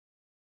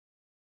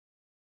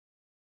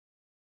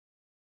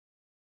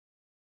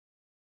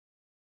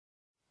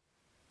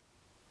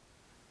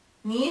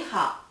Ni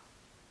hao.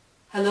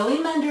 Hello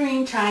in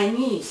Mandarin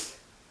Chinese.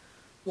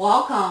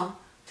 Welcome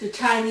to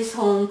Chinese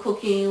Home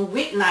Cooking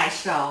Weeknight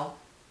Show.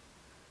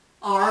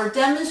 Our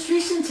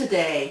demonstration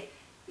today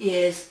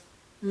is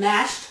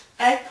mashed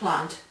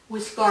eggplant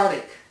with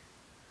garlic.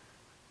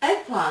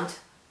 Eggplant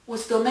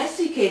was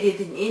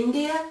domesticated in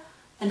India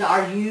and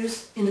are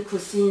used in the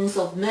cuisines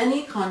of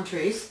many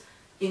countries,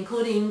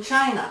 including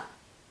China.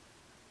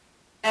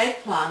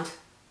 Eggplant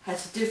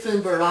has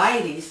different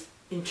varieties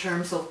in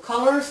terms of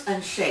colors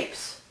and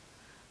shapes.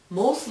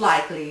 Most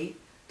likely,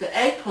 the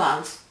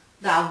eggplants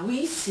that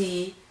we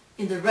see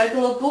in the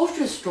regular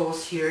grocery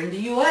stores here in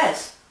the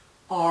US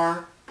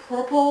are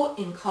purple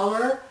in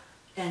color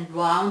and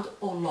round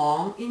or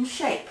long in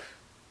shape.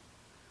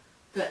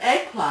 The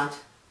eggplant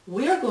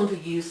we are going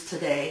to use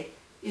today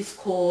is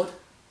called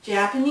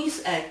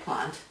Japanese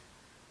eggplant,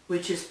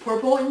 which is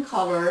purple in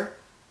color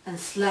and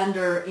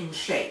slender in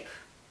shape.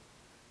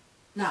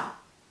 Now,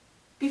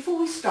 before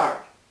we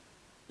start,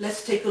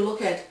 let's take a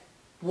look at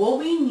what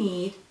we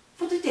need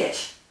for the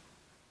dish.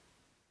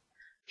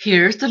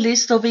 Here's the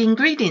list of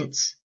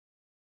ingredients.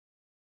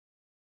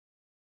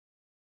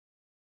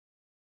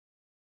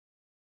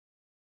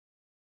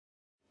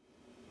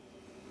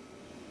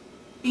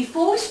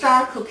 Before we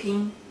start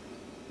cooking,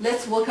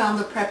 let's work on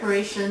the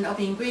preparation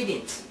of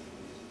ingredients.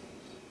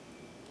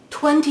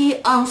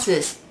 20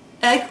 ounces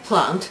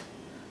eggplant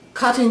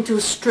cut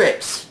into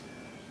strips,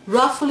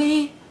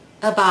 roughly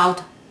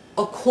about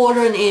a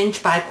 1/4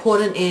 inch by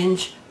 1/4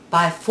 inch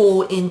by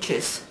 4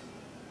 inches.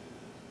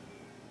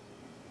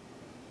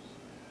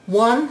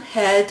 1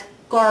 head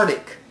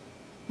garlic,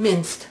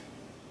 minced.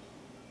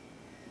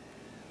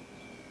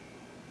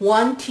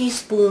 1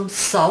 teaspoon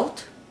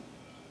salt.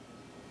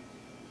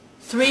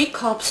 3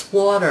 cups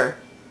water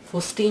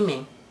for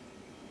steaming.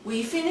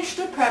 We finished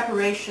the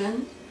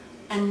preparation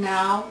and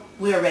now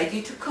we are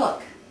ready to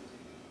cook.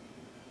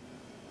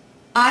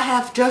 I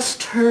have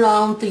just turned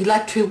on the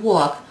electric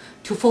wok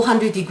to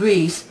 400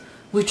 degrees,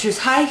 which is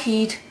high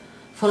heat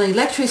for the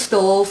electric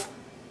stove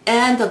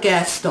and the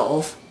gas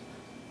stove.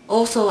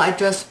 Also, I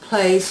just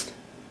placed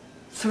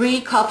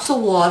 3 cups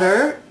of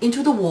water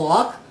into the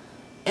wok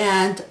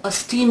and a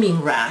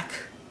steaming rack.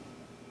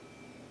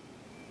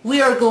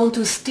 We are going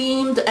to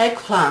steam the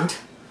eggplant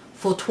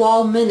for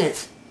 12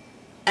 minutes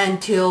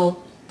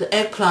until the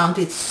eggplant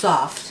is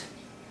soft.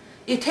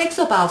 It takes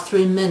about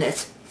 3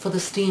 minutes for the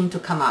steam to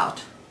come out.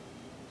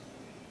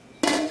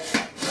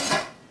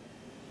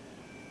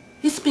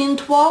 It's been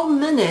 12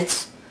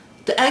 minutes.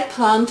 The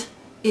eggplant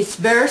is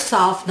very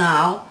soft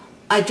now.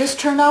 I just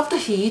turned off the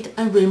heat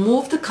and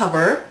removed the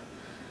cover.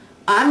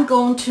 I'm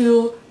going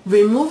to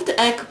remove the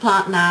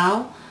eggplant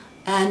now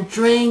and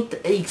drain the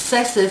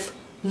excessive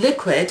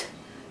liquid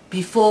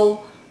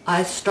before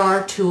I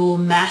start to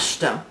mash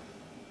them.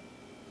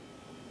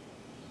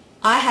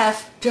 I have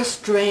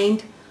just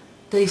drained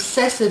the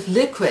excessive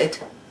liquid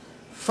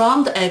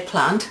from the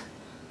eggplant.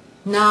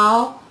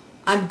 Now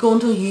I'm going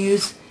to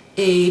use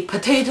a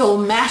potato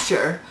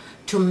masher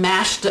to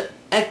mash the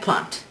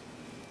eggplant.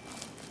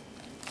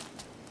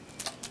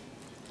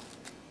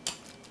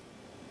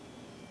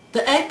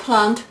 The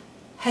eggplant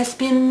has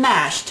been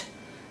mashed.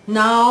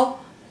 Now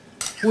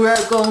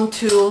we're going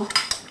to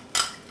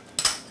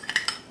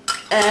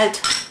add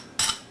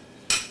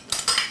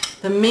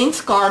the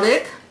minced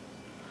garlic,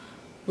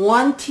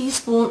 1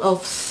 teaspoon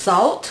of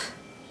salt,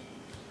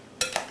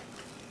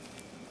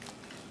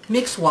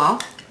 mix well.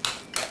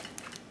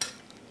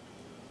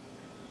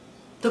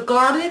 The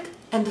garlic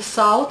and the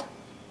salt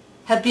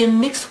have been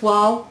mixed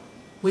well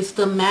with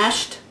the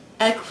mashed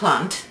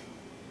eggplant.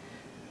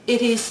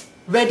 It is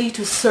ready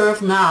to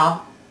serve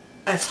now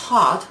as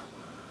hot,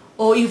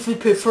 or if you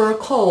prefer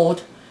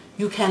cold,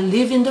 you can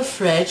leave in the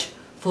fridge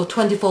for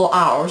 24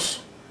 hours.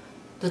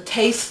 The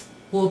taste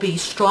will be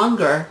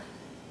stronger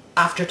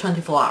after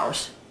 24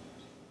 hours.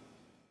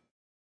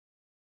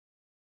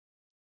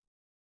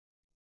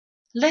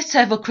 Let's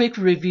have a quick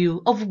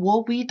review of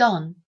what we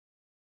done.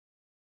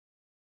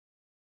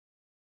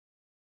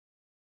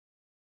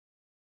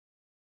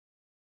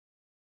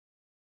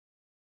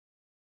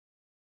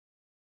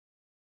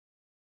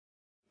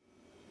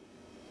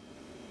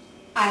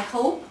 I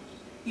hope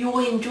you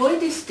will enjoy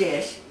this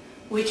dish,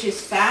 which is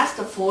fast,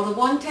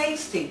 affordable, and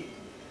tasty.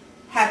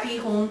 Happy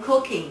home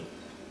cooking!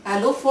 I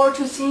look forward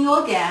to seeing you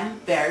again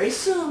very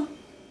soon.